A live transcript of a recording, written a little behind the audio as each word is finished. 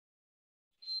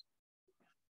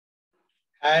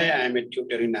Hi, I'm a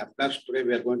tutor in Uplatz. Today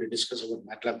we are going to discuss about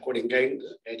MATLAB Coding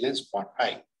Guidelines Part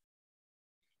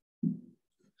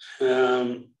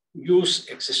 5. Use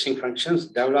existing functions,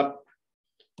 develop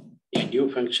a new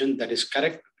function that is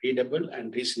correct, readable,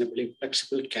 and reasonably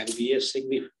flexible can be a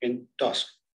significant task.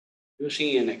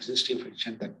 Using an existing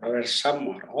function that provides some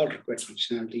or all required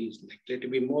functionality is likely to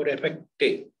be more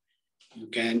effective. You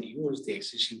can use the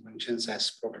existing functions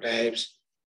as prototypes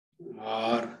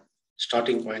or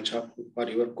starting points for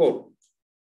your code.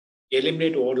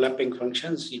 Eliminate overlapping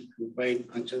functions. If you find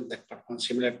functions that perform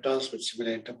similar tasks with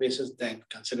similar interfaces, then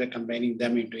consider combining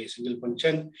them into a single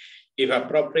function. If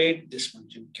appropriate, this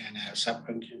function can have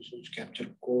sub-functions which capture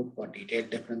code for detailed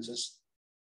differences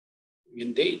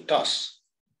in the tasks.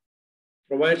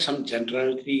 Provide some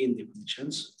generality in the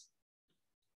functions.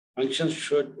 Functions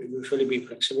should usually be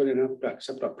flexible enough to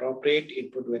accept appropriate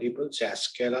input variables as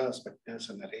scalars, vectors,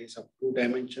 and arrays of 2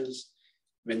 dimensions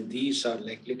when these are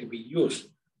likely to be used.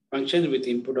 Functions with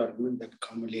input argument that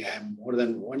commonly have more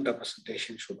than one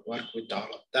representation should work with all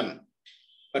of them.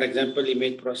 For example,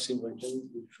 image processing function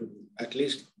should at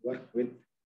least work with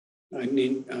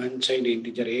unsigned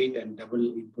integer 8 and double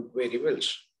input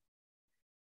variables.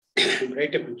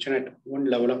 Write a function at one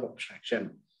level of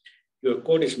abstraction. Your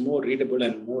code is more readable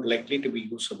and more likely to be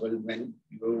usable when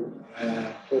you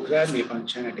program a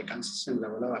function at a consistent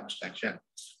level of abstraction.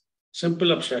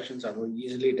 Simple abstractions are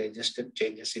easily digested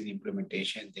changes in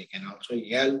implementation. They can also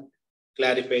help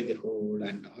clarify the role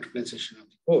and organization of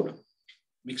the code.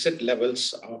 Mixed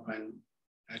levels often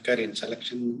occur in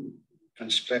selection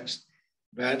constructs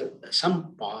where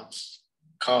some paths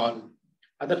call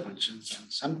other functions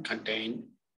and some contain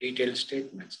detailed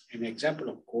statements. An example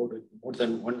of code with more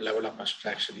than one level of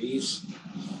abstraction is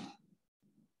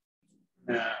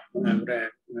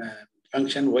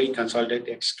function y consolidate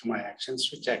x comma action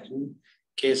switch action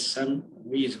case sum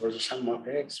v is equal to sum of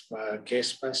x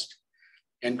case first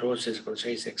n rows is equal to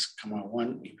size x comma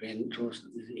 1 if n rows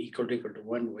is equal to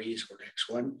 1 y is equal to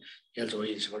x1 else y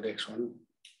is equal to x1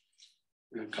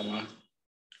 comma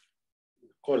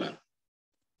colon.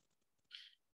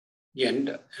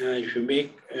 And if you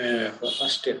make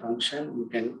first a function, you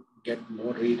can get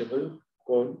more readable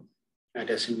code at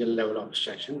a single level of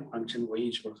abstraction. Function y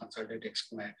is equal to consolidate x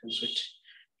comma action switch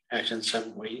action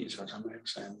sum y is equal to sum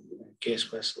x and case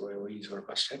first y is equal to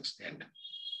first x. And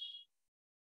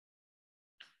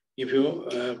if you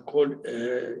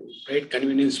write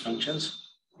convenience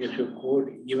functions, if you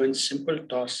code even simple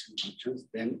tasks in functions,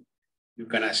 then you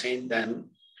can assign them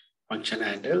function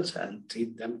handles and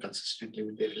treat them consistently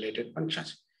with the related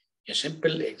functions. A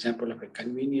simple example of a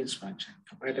convenience function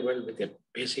compatible with a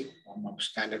basic form of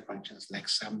standard functions like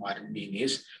sum or mean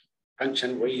is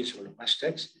function y is equal to first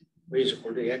x, y is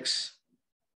equal to x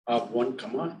of 1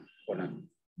 comma colon.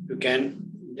 You can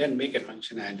then make a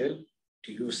function handle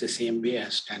to use the same way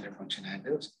as standard function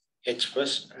handles. X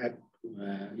first at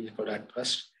equal to at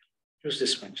first. Use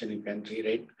this function, you can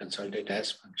rewrite consolidate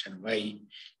as function y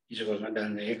is equal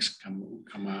to x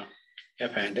comma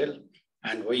f handle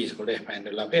and y is equal to f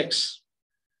handle of x.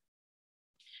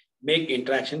 Make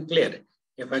interaction clear.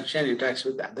 A function interacts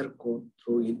with other code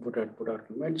through input-output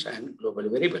arguments and global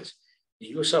variables. The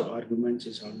use of arguments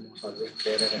is almost always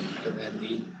clearer and better than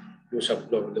the use of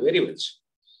global variables.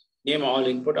 Name all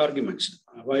input arguments.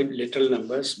 Avoid literal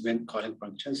numbers when calling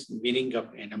functions. The meaning of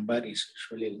a number is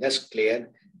usually less clear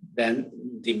than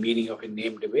the meaning of a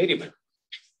named variable.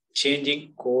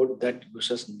 Changing code that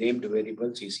uses named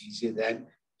variables is easier than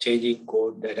changing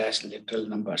code that has literal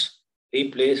numbers.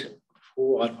 Replace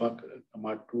foo alpha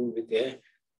comma 2 with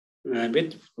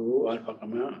foo alpha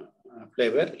comma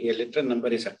flavor. A literal number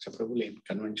is acceptable in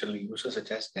conventional uses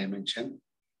such as dimension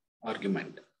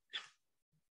argument.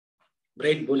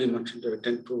 Write Boolean function to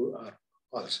return true or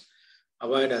false.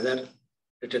 Avoid other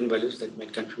return values that may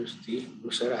confuse the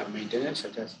user or maintainer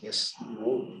such as yes,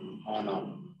 no, or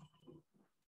no.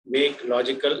 Make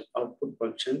logical output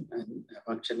function and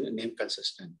function name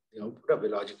consistent. The output of a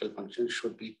logical function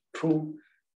should be true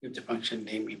if the function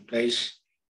name implies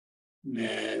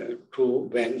true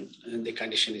when the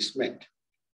condition is met.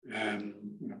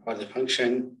 For the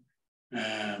function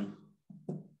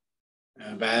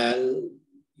val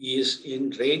is in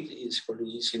range is equal to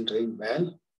is in range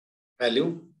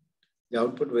value. The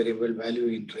output variable value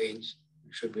in range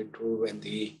should be true when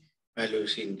the value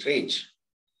is in range.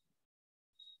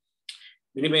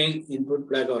 Minimize input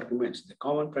flag arguments. The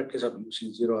common practice of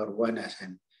using 0 or 1 as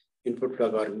an input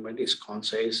flag argument is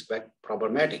concise but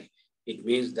problematic. It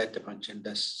means that the function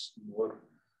does more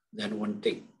than one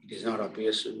thing. It is not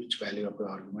obvious which value of the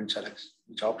argument selects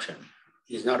which option.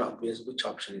 It is not obvious which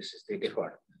option is the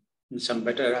default. Some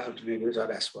better alternatives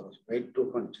are as follows. Write two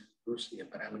functions, use a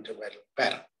parameter value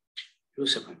pair.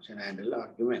 Use a function handle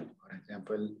argument. For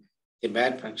example, a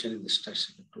bad function in the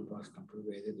statistical toolbox compute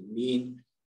either the mean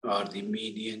or the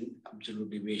median absolute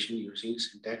deviation using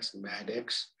syntax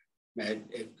madx,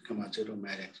 mad(x, 0,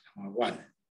 madx, 1.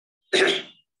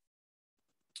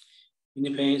 In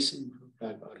the phase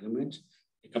flag arguments,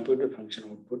 a computed function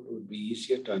output would be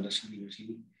easier to understand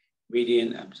using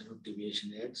median absolute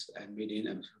deviation x and median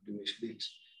absolute deviation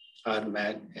x, or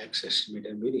madx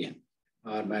estimated median,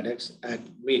 or madx at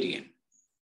median.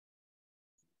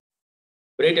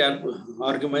 Write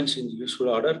arguments in useful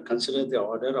order. Consider the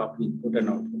order of input and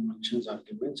output functions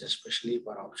arguments, especially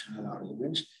for optional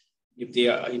arguments. If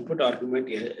the input argument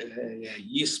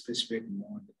is specified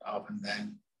more often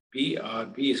than B or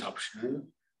B is optional,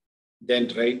 then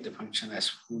write the function as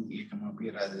full A, B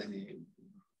rather than A,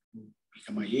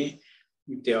 B, A.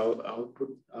 If the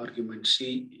output argument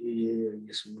C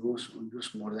is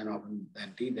used more than often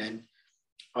than D, then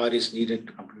or is needed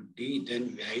to compute D,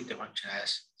 then we write the function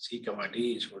as C, D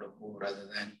is equal to 4 rather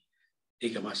than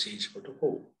D, C is equal to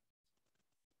 4.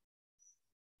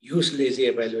 Use lazy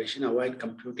evaluation, avoid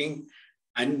computing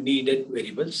unneeded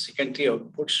variables. Secondary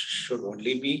outputs should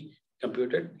only be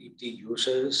computed if the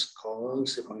user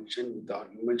calls a function with the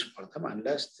arguments for them,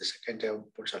 unless the secondary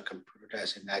outputs are computed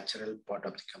as a natural part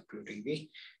of the computing the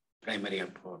primary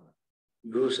output.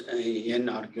 Use n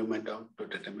argument out to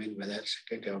determine whether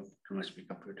secondary output must be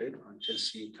computed. Function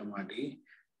C, D,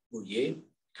 A,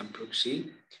 compute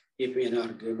C. If n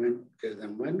argument greater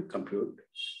than 1, compute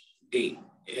D.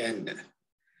 And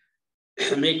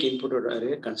make input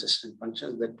array consistent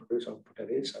functions that produce output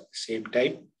arrays of the same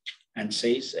type and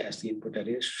size as the input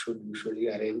arrays should usually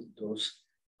arrange those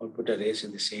output arrays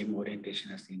in the same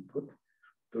orientation as the input.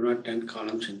 Do not turn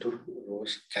columns into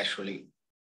rows casually.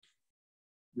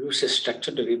 Use a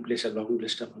structure to replace a long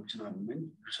list of function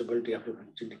arguments. Usability of a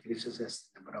function decreases as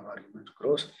the number of arguments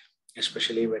grows,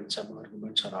 especially when some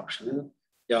arguments are optional.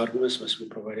 The arguments must be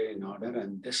provided in order,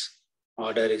 and this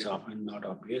order is often not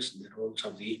obvious. The roles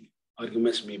of the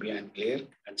arguments may be unclear.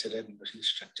 Consider using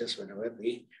structures whenever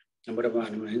the number of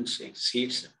arguments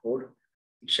exceeds 4.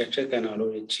 Structure can allow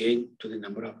a change to the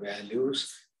number of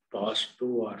values passed to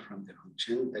or from the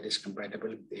function that is compatible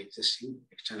with the existing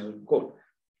external code,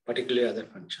 particularly other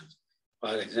functions.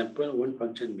 For example, one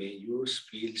function may use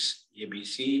fields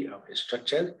ABC of a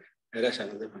structure, whereas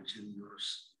another function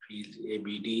uses fields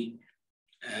ABD.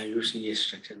 Using a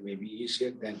structure may be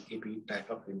easier than keeping track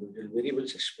of individual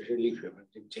variables, especially if your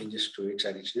function changes to its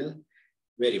original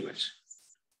variables.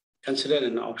 Consider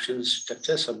an option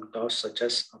structure. Some tasks such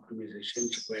as optimization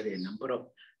require a number of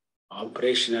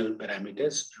operational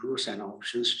parameters. Use an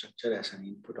option structure as an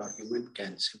input argument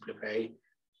can simplify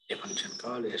a function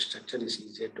call. A structure is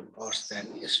easier to parse than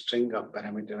a string of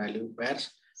parameter value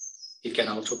pairs. It can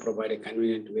also provide a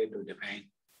convenient way to define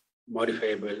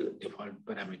modifiable default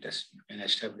parameters. You can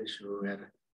establish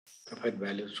your preferred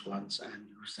values once and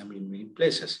use them in many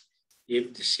places.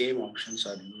 If the same options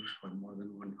are used for more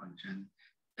than one function,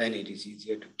 then it is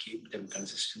easier to keep them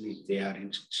consistent if they are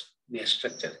in a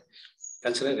structure.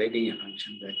 Consider writing a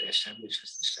function that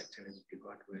establishes the structure as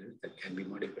default values that can be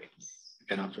modified. You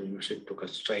can also use it to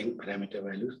constrain parameter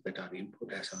values that are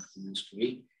input as arguments to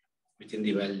be within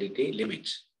the validity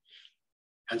limits.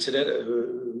 Consider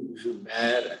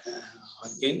where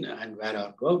argin and where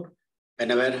argout.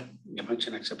 Whenever a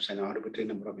function accepts an arbitrary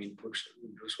number of inputs,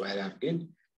 use where argin.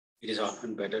 It is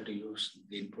often better to use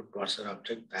the input parser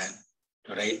object than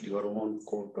to write your own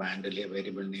code to handle a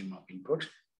variable name of input.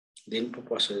 The input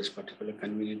parser is particularly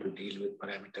convenient to deal with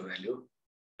parameter value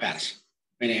pairs.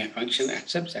 When a function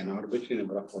accepts an arbitrary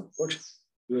number of outputs,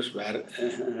 use where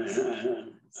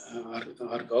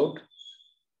argout.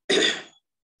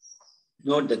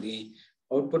 Note that the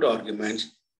output arguments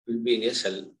will be in a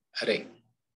cell array.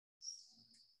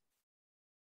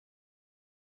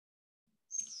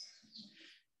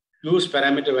 Use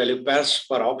parameter value pairs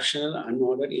for optional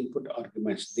unordered input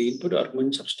arguments. The input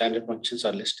arguments of standard functions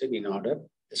are listed in order.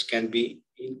 This can be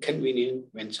inconvenient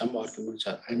when some arguments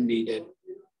are unneeded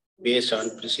based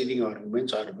on preceding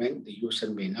arguments or when the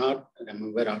user may not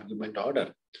remember argument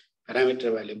order.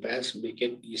 Parameter value pairs make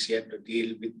it easier to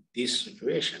deal with these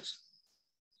situations.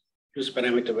 Use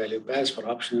parameter value pairs for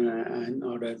optional and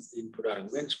ordered input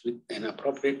arguments with an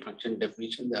appropriate function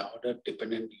definition. The order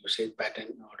dependent usage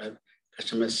pattern order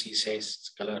customer C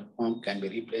size color form can be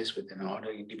replaced with an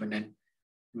order independent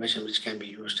information which can be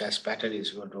used as pattern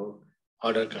is equal to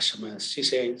order customer C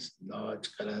size large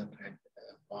color red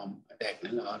form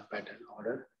diagonal or pattern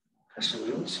order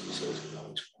customer C size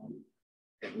large form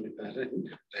diagonal color and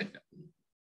red.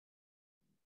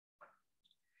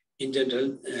 In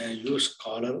general, use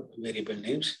caller variable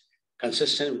names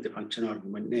consistent with the function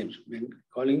argument names. When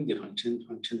calling the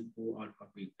function foo alpha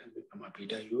beta comma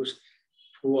beta, use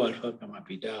foo alpha comma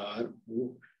beta or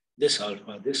foo this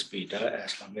alpha, this beta,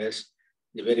 as long as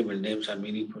the variable names are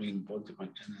meaningful in both the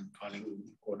function and calling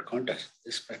code context.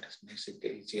 This practice makes it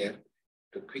easier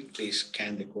to quickly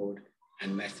scan the code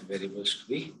and match the variables to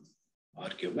the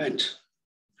arguments.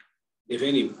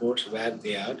 Define imports where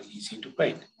they are easy to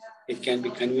find. It can be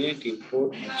convenient to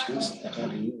import functions that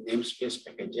are in namespace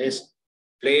packages.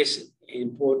 Place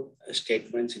import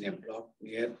statements in a block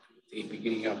near the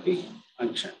beginning of the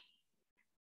function.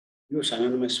 Use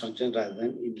anonymous functions rather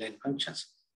than inline functions.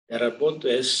 There are both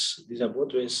ways. These are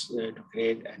both ways to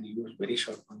create and use very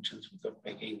short functions without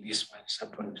making these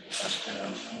sub-functions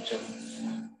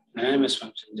function. Anonymous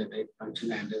functions generate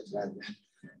function handles rather than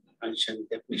function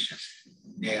definitions.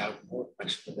 They are more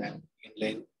flexible than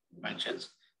inline functions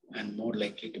and more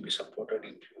likely to be supported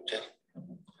in future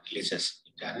releases.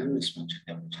 If the anonymous function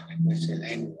definition requires a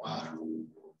line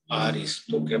R is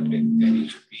too cryptic, then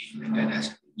it should be written as a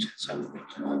function,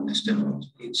 sub-function, or nested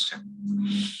function instead.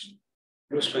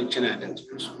 Use function handles.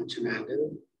 Use function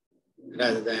handle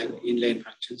rather than inline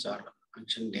functions or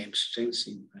function name strings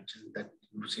in functions that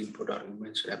use input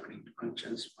arguments wrapping to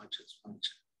functions.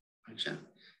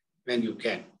 When you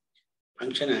can.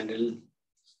 Function handle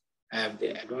have the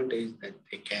advantage that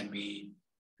they can be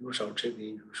used outside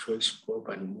the usual scope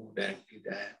and move directly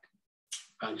that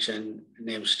function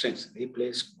name strings.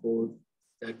 Replace code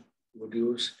that would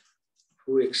use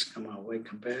foo x comma y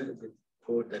compare with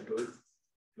code that would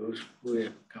use foo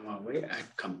f comma y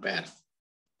at compare.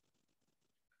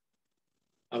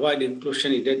 Avoid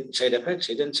inclusion hidden side effects.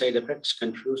 Hidden side effects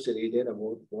confuse the reader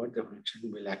about what the function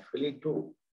will actually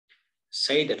do.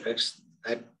 Side effects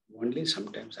that only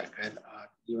sometimes occur are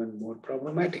even more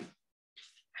problematic.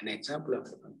 An example of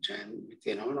a function with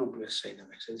a non-obvious side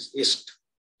effect is ist.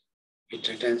 It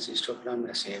returns histogram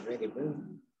as a variable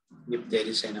if there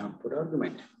is an output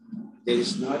argument. If there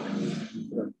is not an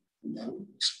output argument, then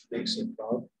it makes a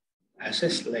prop as a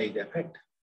slide effect.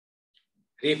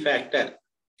 Refactor.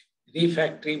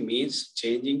 Refactoring means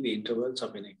changing the intervals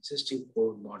of an existing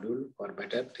code module for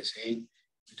better design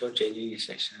without changing its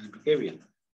external behavior.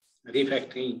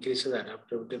 Refactoring increases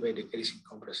adaptability by decreasing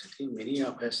complexity. Many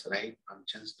of us write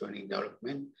functions during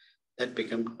development that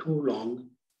become too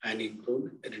long and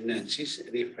include redundancies.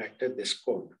 Refactor this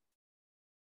code.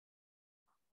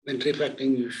 When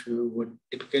refactoring, you would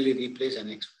typically replace an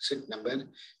explicit number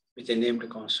with a named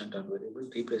constant or variable,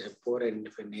 replace a poor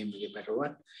identified name with a better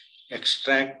one,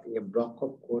 extract a block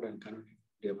of code and convert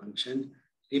it to a function,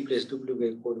 replace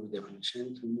duplicate code with a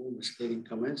function, remove misleading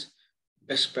comments.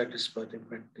 Best practice for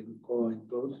refactoring code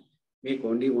include make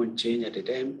only one change at a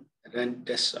time, run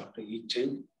tests after each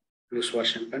change, use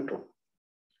version control.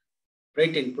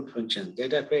 Write input functions.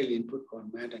 Data file input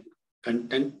format and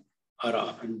content are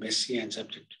often messy and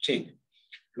subject to change.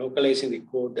 Localizing the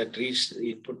code that reads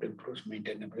the input improves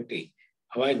maintainability.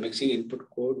 Avoid mixing input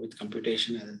code with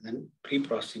computation other than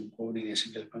pre-processing code in a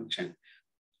single function.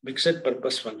 Mixed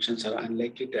purpose functions are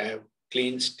unlikely to have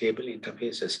clean, stable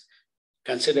interfaces.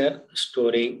 Consider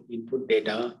storing input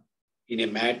data in a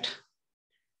mat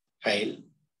file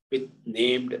with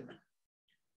named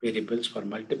variables for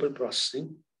multiple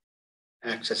processing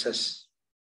accesses.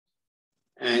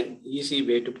 An easy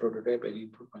way to prototype an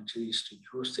input function is to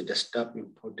use the desktop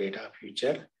input data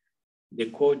feature. The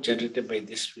code generated by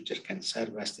this feature can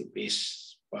serve as the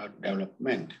base for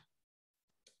development.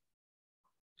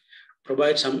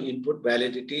 Provide some input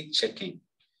validity checking.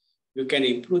 You can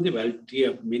improve the validity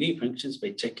of many functions by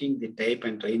checking the type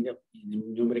and range of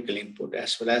numerical input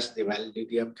as well as the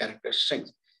validity of character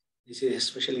strings. This is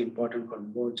especially important for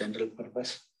more general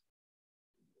purpose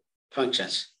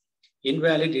functions.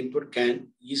 Invalid input can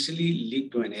easily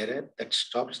lead to an error that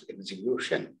stops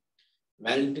execution.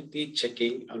 Validity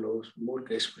checking allows more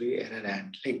gracefully error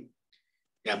handling.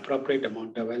 The appropriate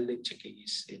amount of validity checking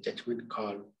is a judgment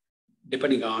call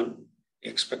depending on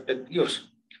expected use.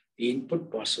 The input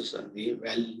process and the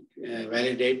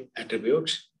validate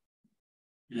attributes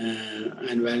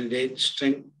and validate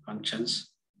string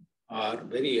functions are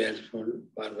very helpful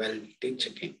for validity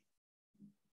checking.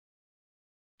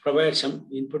 Provide some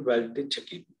input validity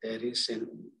checking. There is an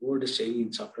old saying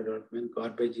in software development,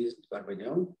 garbage is garbage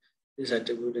out. This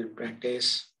attitude in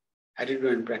practice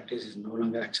is no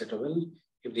longer acceptable.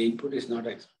 If the input is not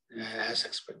as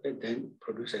expected, then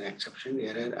produce an exception,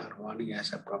 error, or warning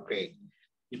as appropriate.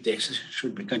 If the exception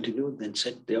should be continued, then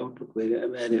set the output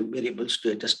variables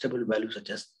to a testable value such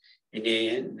as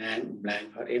NaN, NaN, blank,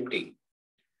 or empty.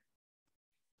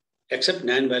 Accept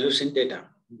NaN values in data.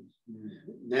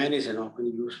 NaN is often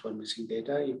used for missing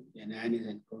data. If NaN is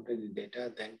encoded in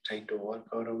data, then try to work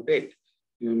around it.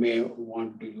 You may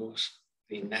want to use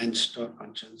the NaN store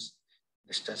functions,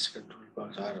 the statistical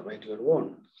toolbox, or write your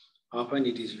own. Often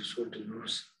it is useful to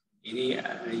use any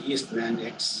is NaN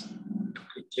X to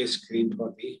quickly screen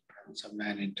for the presence of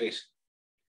NaN entries.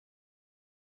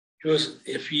 Use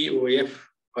FEOF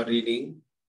for reading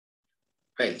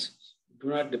files. Do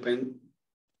not depend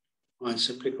on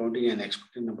simply counting an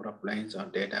expected number of lines or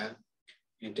data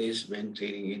entries when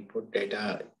reading input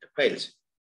data files.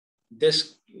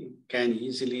 This can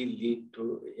easily lead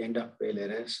to end-of-file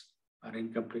errors or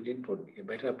incomplete input. A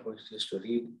better approach is to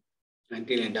read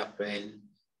until end-of-file.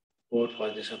 Code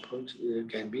for this approach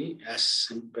can be as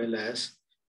simple as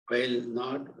file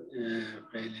not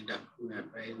file end-of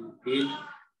file field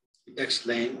text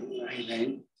line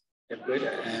line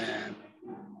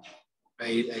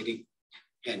file ID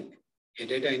and a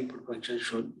data input function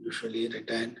should usually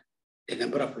return the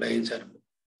number of lines or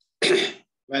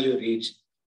value reached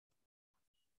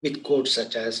with codes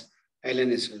such as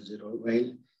ln is 0,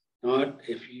 while not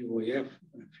FEOF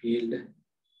field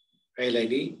file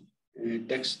ID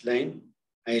text line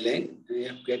iline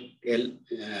f get l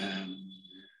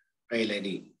file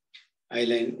ID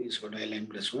iline is equal to iline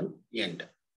plus 1 end.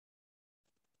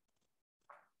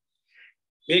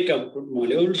 Make output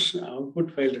modules.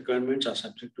 Output file requirements are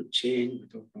subject to change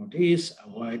without notice.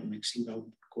 Avoid mixing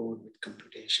output code with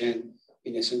computation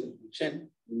in a single function.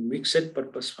 Mixed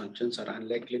purpose functions are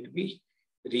unlikely to be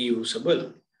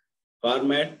reusable.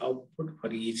 Format output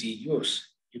for easy use.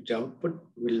 If the output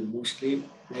will mostly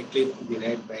likely be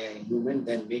read by a human,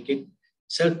 then make it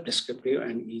self-descriptive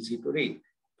and easy to read.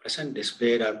 Present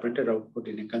displayed or printed output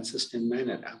in a consistent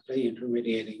manner. Apply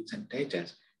intermediaries and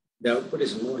titles. The output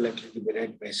is more likely to be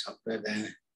read by software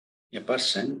than a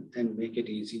person, then make it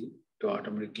easy to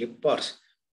automatically parse.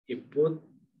 If both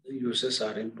uses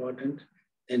are important,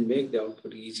 then make the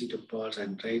output easy to parse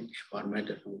and write a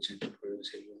formatted function to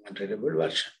produce a human-readable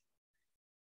version.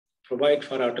 Provide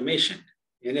for automation.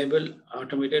 Enable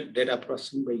automated data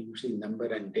processing by using number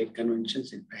and date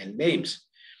conventions in file names.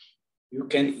 You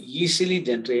can easily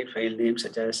generate file names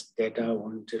such as data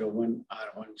 101 or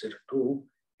 102,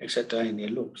 etc. in a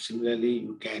loop. Similarly,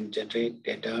 you can generate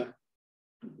data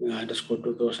underscore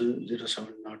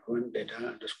 200701, data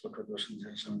underscore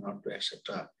 200702,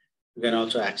 etc. You can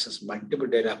also access multiple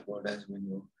data folders when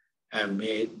you have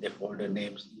made the folder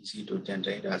names easy to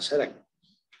generate or select.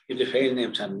 If the file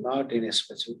names are not in a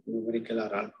specific numerical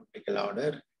or alphabetical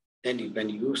order, then you can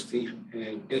use the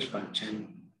del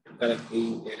function to collect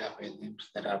the data file names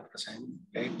that are present,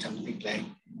 right? Something like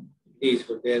D is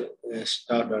equal to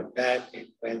star.tag in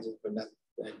files is equal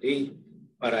to D,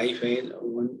 or I file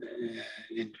one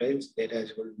in files, data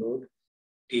is equal to load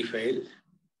D file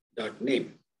dot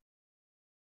name.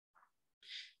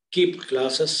 Keep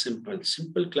classes simple.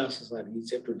 Simple classes are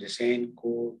easier to design,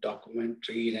 code, document,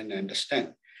 read, and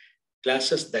understand.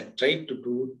 Classes that try to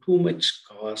do too much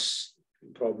cause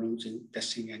problems in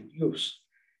testing and use.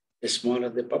 The smaller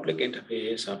the public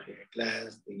interface of a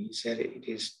class, the easier it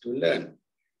is to learn.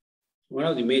 One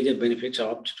of the major benefits of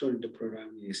object-oriented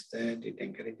programming is that it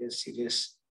encourages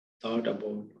serious thought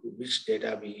about which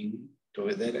data being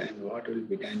together and what will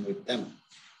be done with them.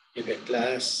 If a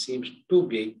class seems too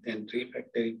big, then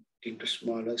refactor it into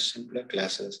smaller, simpler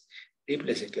classes.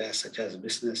 Replace a class such as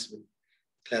business with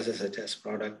classes such as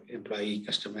product, employee,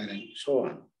 customer, and so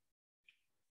on.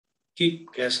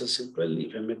 Keep classes simple.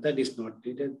 If a method is not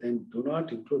needed, then do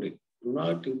not include it. Do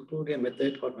not include a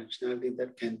method for functionality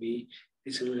that can be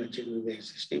easily achieved with the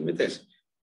existing methods.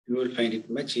 You will find it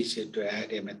much easier to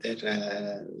add a method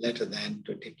rather than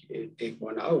to take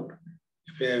one out.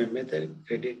 If you have a method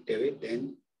credit debit,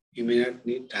 then you may not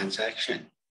need transaction.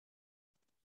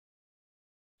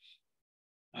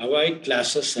 Avoid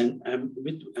classes and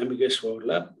with ambiguous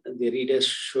overlap. The readers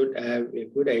should have a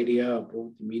good idea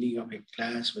about the meaning of a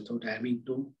class without having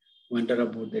to wonder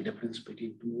about the difference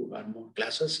between two or more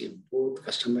classes. If both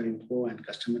customer info and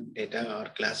customer data are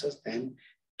classes, then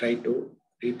try to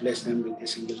replace them with a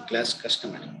single class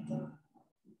customer.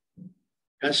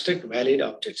 Construct valid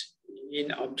objects. In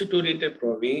object-oriented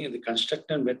programming, the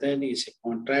constructor method is a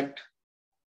contract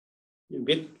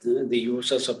with the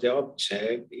users of the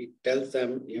object. It tells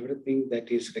them everything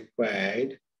that is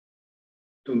required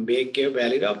to make a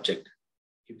valid object.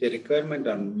 If the requirements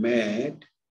are met,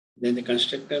 then the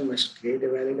constructor must create a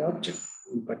valid object.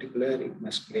 In particular, it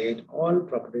must create all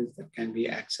properties that can be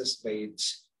accessed by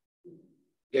its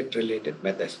get-related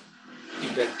methods.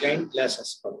 If the client class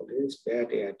has properties,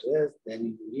 priority address, then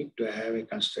you need to have a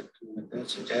constructor method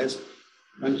such as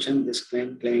function this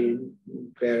client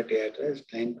priority address,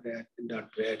 client priority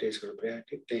dot priority is equal to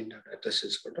priority, client dot address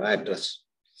is equal to address.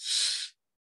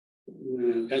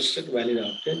 Construct valid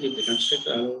object. If the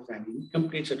constructor allows an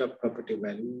incomplete set of property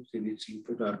values in its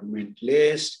input argument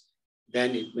list,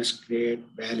 then it must create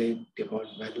valid default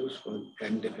values for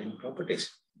undefined properties.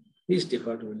 These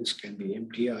default values can be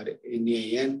empty or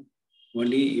NaN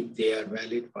only if they are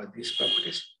valid for these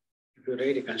properties. If you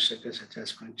write a constructor such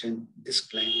as function this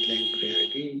client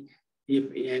priority,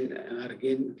 if n are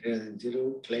again greater than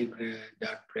 0, client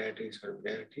dot priority is for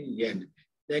priority n,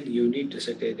 then you need to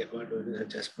set a default value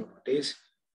such as properties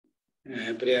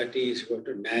priority is equal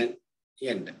to nan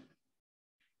n.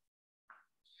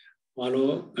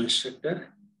 Follow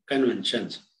constructor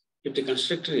conventions. If the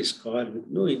constructor is called with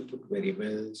no input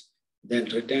variables, then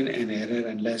return an error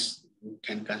unless you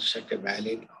can construct a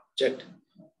valid object.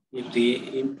 If the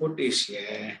input is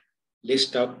a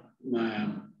list of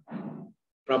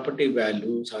property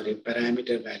values or a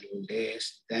parameter value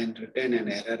list, then return an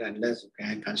error unless you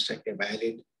can construct a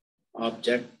valid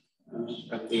object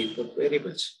from the input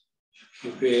variables.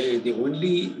 If the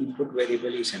only input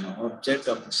variable is an object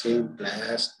of the same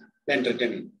class, then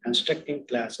return it. Constructing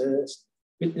classes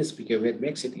with this behavior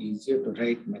makes it easier to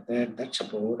write methods that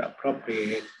support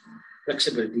appropriate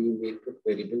flexibility in the input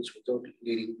variables without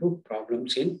leading to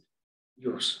problems in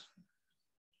use.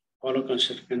 Follow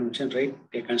constructor convention, write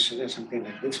a constructor something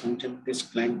like this function, this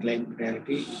client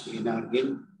priority in our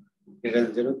game greater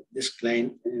than 0, this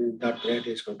client dot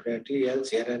priority is called priority,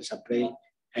 else errors apply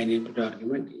an input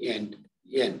argument end.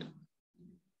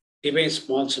 Define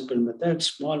small simple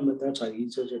methods. Small methods are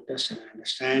easier to test and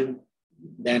understand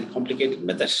than complicated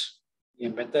methods. A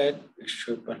method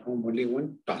should perform only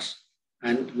one task,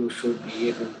 and you should be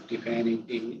able to define it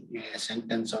in a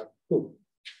sentence or two.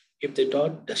 If the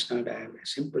dot does not have a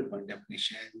simple one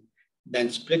definition,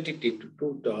 then split it into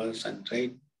two tasks and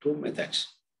write two methods.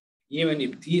 Even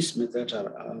if these methods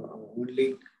are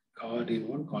only called in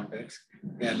one context,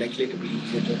 they are likely to be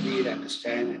easier to read,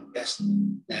 understand, and test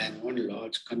than one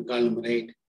large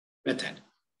conglomerate method.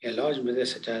 A large method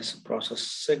such as process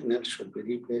signal should be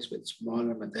replaced with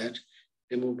smaller methods,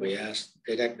 remove bias,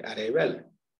 detect array well.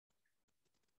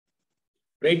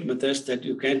 Write methods that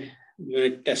you can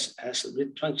unit test as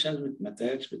with functions with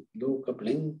methods with low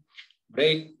coupling.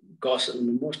 Write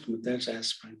most methods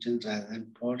as functions rather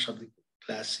than parts of the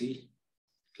class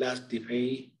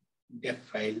def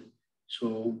file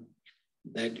so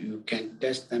that you can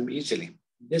test them easily.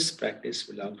 This practice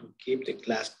will also keep the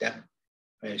class def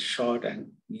file short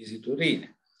and easy to read.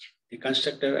 The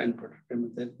constructor and protector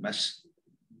method must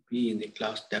be in the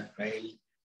class def file.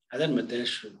 Other methods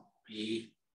should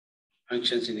be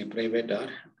functions in a private or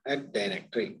a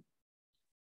directory.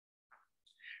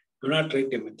 Do not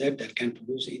write a method that can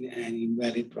produce an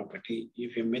invalid property.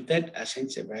 If a method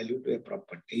assigns a value to a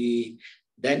property,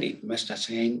 then it must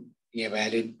assign a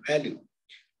valid value.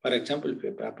 For example, if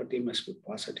a property must be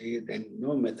positive, then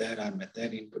no method or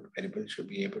method input variable should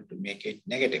be able to make it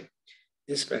negative.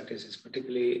 This practice is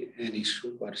particularly an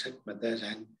issue for set methods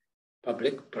and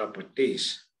public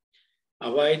properties.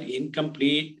 Avoid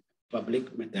incomplete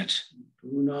public methods. Do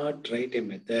not write a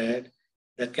method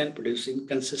that can produce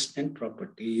inconsistent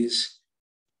properties.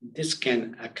 This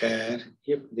can occur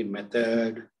if the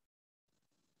method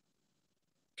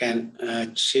can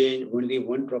change only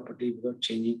one property without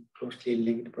changing closely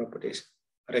linked properties.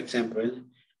 For example,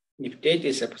 if date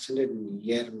is represented in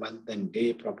year, month, and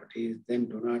day properties, then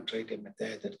do not write a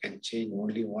method that can change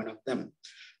only one of them.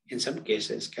 In some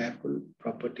cases, careful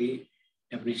property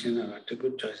definition or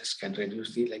attribute choices can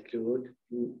reduce the likelihood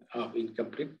of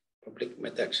incomplete public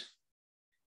methods.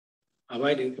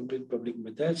 Avoid incomplete public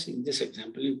methods. In this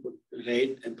example, you could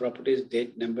write properties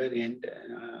date, number, and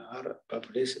or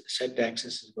properties set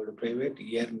access is equal to private,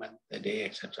 year, month, the day,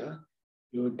 etc.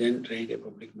 You would then write a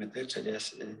public method such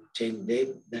as change date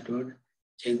that would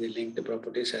change the linked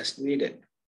properties as needed.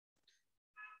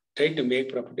 Try to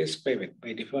make properties private.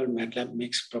 By default, MATLAB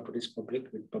makes properties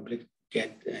public with public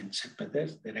get and set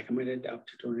methods. The recommended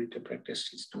object-oriented practice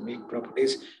is to make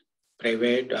properties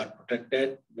private or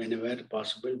protected whenever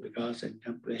possible because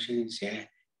encapsulation is a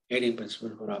guiding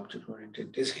principle for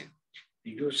object-oriented design.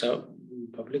 The use of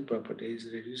public properties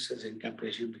reduces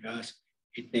encapsulation because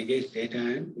it negates data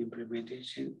and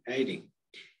implementation ID.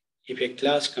 If a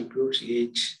class computes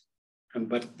age from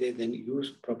birthday, then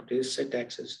use properties set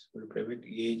access for private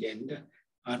age and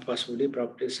or possibly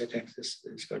properties set access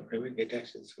is called private, get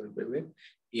access for private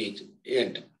age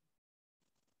end.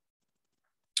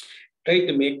 Try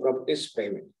to make properties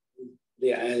private.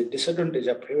 The disadvantage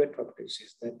of private properties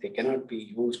is that they cannot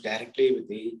be used directly with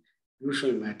the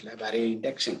usual MATLAB array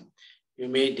indexing. You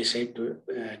may decide to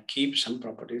keep some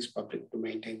properties public to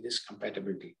maintain this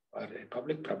compatibility. For a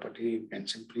public property, you can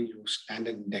simply use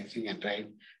standard indexing and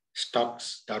write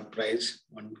stocks.price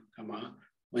 1,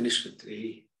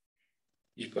 1:3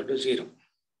 equal to 0.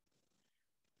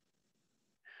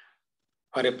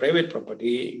 For a private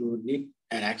property, you would need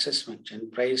an access function,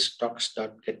 price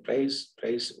stocks.getPrice,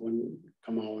 price 1,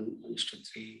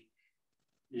 1:3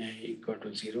 equal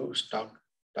to 0,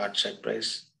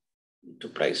 stock.setPrice to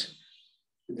price.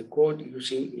 The code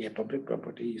using a public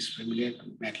property is familiar to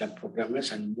MATLAB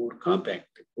programmers and more compact.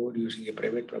 The code using a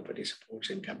private property supports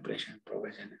encapsulation,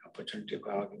 provides an opportunity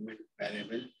for argument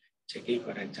variable checking,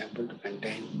 for example, to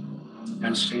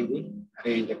constrain the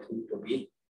array indexing to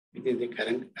be within the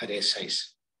current array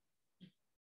size.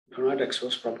 Do not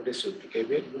expose properties to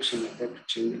behavior. Using method to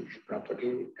change a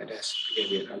property that has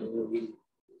behavior, allowing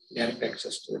direct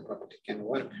access to the property can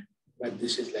work, but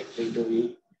this is likely to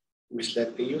be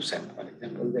mislead the user. For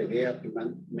example, the day of the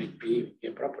month might be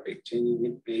a property. Changing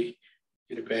it may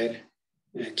require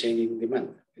changing the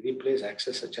month. Replace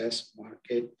access such as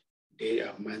market day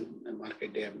of month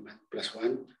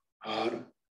 +1, or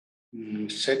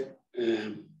set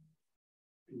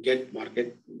get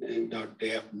market dot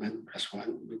day of month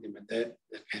 +1 with the method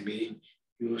that can be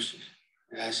used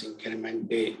as increment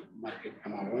day market,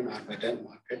 1, or better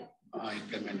market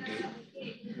increment day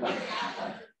 1.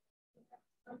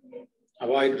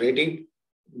 Avoid writing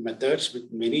methods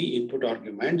with many input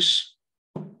arguments.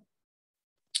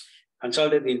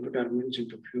 Consolidate the input arguments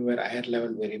into fewer higher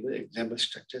level variable. Example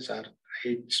structures are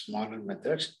write smaller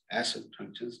methods. As with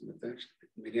functions, methods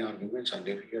with many arguments are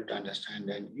difficult to understand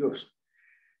and use.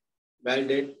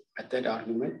 Validate method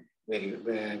argument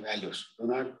values. Do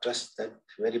not trust that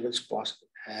variables passed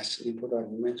as input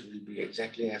arguments will be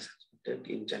exactly as expected.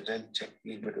 In general, check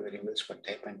the input variables for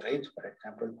type and range. For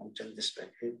example, function this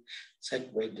package,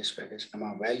 set weight this package,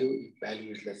 value. If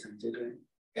value is less than 0,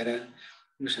 error,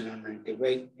 use a non-negative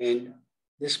weight, and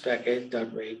this package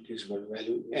dot weight is equal to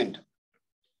value end.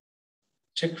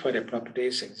 Check for a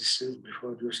property's existence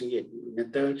before using it.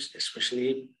 Methods,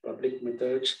 especially public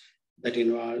methods that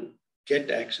involve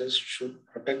get access, should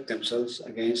protect themselves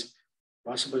against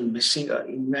possible missing or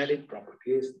invalid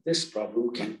properties. This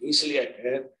problem can easily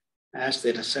occur as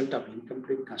the result of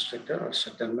incomplete constructor or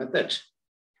structure methods.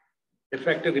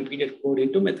 Refactor repeated code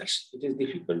into methods. It is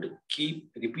difficult to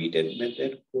keep repeated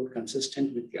method code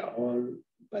consistent with all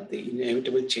but the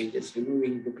inevitable changes.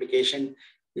 Removing duplication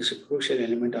is a crucial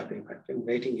element of refactoring.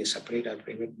 Writing a separate or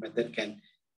private method can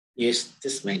ease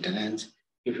this maintenance.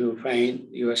 If you find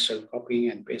yourself copying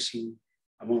and pasting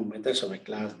among methods of a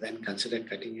class, then consider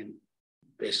cutting and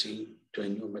pasting to a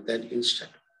new method instead.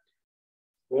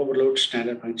 Overload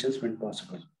standard functions when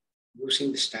possible.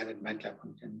 Using the standard MATLAB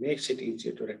function makes it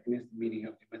easier to recognize the meaning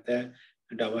of the method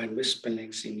and avoid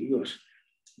misspellings in use.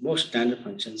 Most standard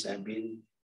functions have been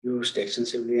used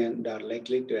extensively and are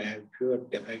likely to have fewer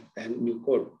defects than new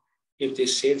code. If the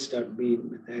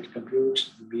sales.bean method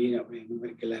computes the bean of a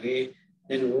numerical array,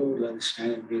 then overload the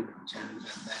standard bean function and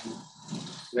then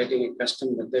writing a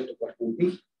custom method to perform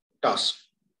the task.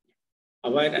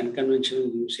 Avoid unconventional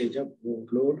usage of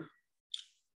overload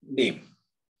name.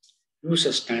 Use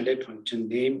a standard function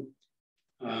name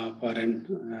for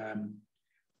an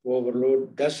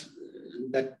overload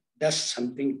that does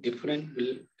something different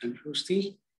will confuse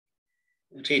the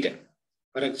reader.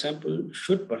 For example,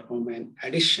 should perform an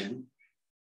addition,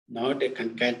 not a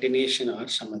concatenation or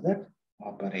some other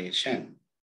operation.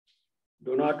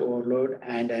 Do not overload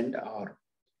and or.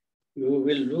 You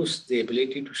will lose the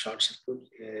ability to short circuit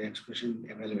expression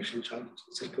evaluation. Short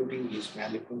circuiting is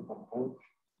valuable for both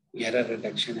error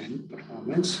reduction and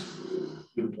performance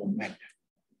improvement.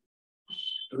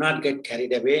 Do not get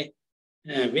carried away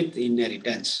with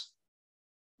inheritance.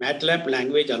 MATLAB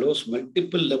language allows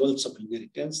multiple levels of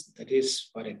inheritance. That is,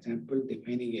 for example,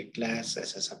 defining a class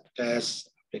as a subclass,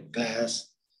 a class,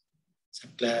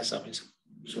 subclass of a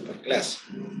superclass.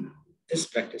 This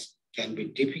practice can be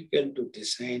difficult to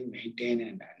design, maintain,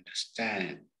 and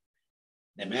understand.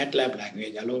 The MATLAB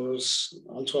language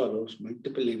also allows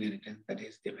multiple inheritance, that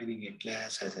is, defining a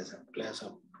class as a subclass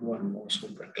of 2 or more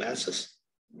superclasses.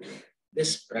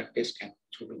 This practice can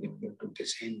also be difficult to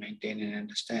design, maintain, and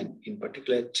understand. In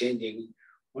particular, changing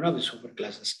one of the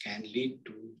superclasses can lead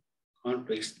to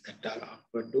conflicts that are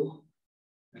awkward to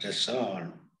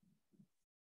resolve.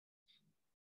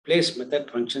 Place method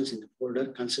functions in the folder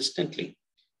consistently.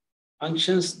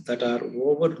 Functions that are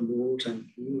overloads and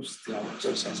use the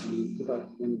objects as an input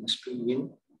argument must be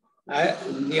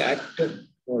in the active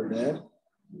folder.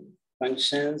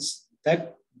 Functions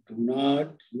that do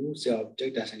not use the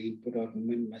object as an input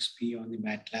argument must be on the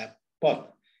MATLAB path.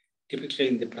 typically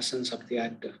in the presence of the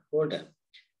active folder.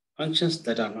 Functions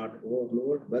that are not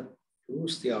overloaded but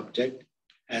use the object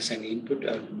as an input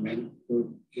argument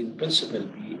could in principle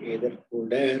be either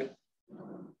folder.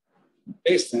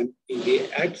 Place them in the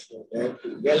add folder to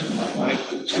help avoid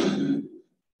the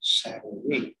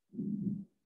shadowing.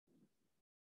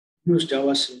 Use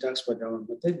Java syntax for Java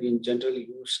method. We in general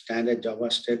use standard Java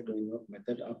state to invoke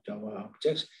method of Java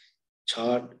objects.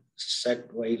 Chart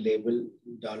set y label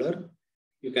 $.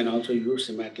 You can also use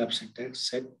the MATLAB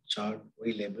syntax set chart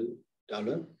y label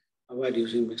 $. Avoid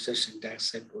using mixed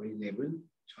syntax set y label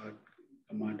chart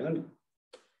 $.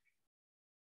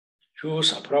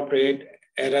 Choose appropriate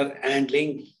error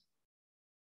handling.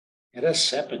 Errors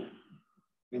happen.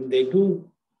 When they do,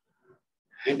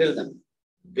 handle them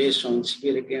based on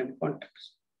severity and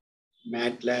context.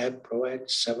 MATLAB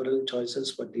provides several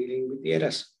choices for dealing with the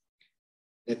errors.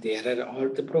 Let the error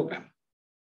alter the program.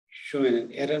 Show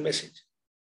an error message.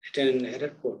 Return an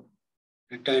error code.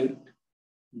 Return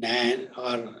NaN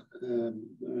or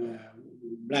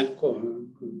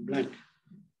blank.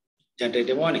 Generate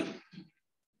a warning.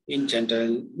 In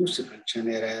general, use the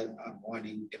function error or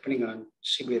warning depending on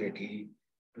severity.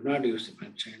 Do not use the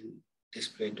function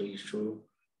display to issue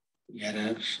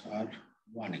errors or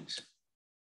warnings.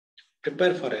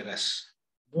 Prepare for errors.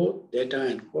 Both data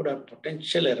and code are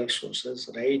potential error sources.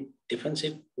 Write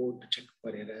defensive code to check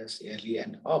for errors early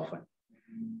and often.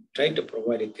 Try to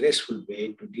provide a graceful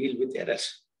way to deal with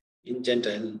errors. In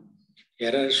general,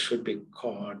 errors should be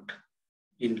caught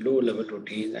in low-level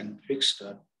routines and fixed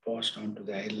or passed on to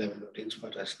the high-level routines for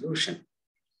resolution.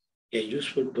 A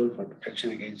useful tool for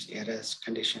protection against errors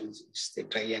conditions is the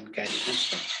try and catch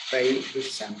construct. Try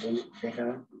with sample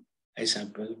data, I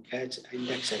sample, catch,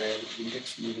 index error,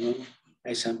 index minimum,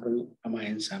 I sample,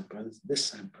 n samples, this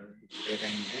sample, data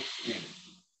index, name.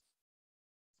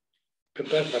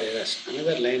 Prepare for errors.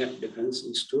 Another line of defense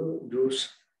is to use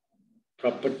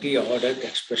property ordered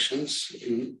expressions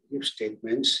in if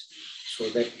statements so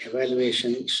that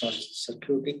evaluation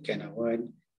security can avoid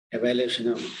evaluation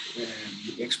of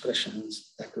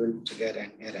expressions that will trigger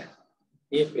an error.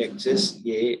 If exists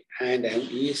A and M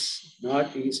is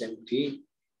not is empty,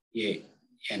 A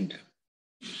end.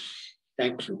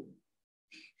 Thank you.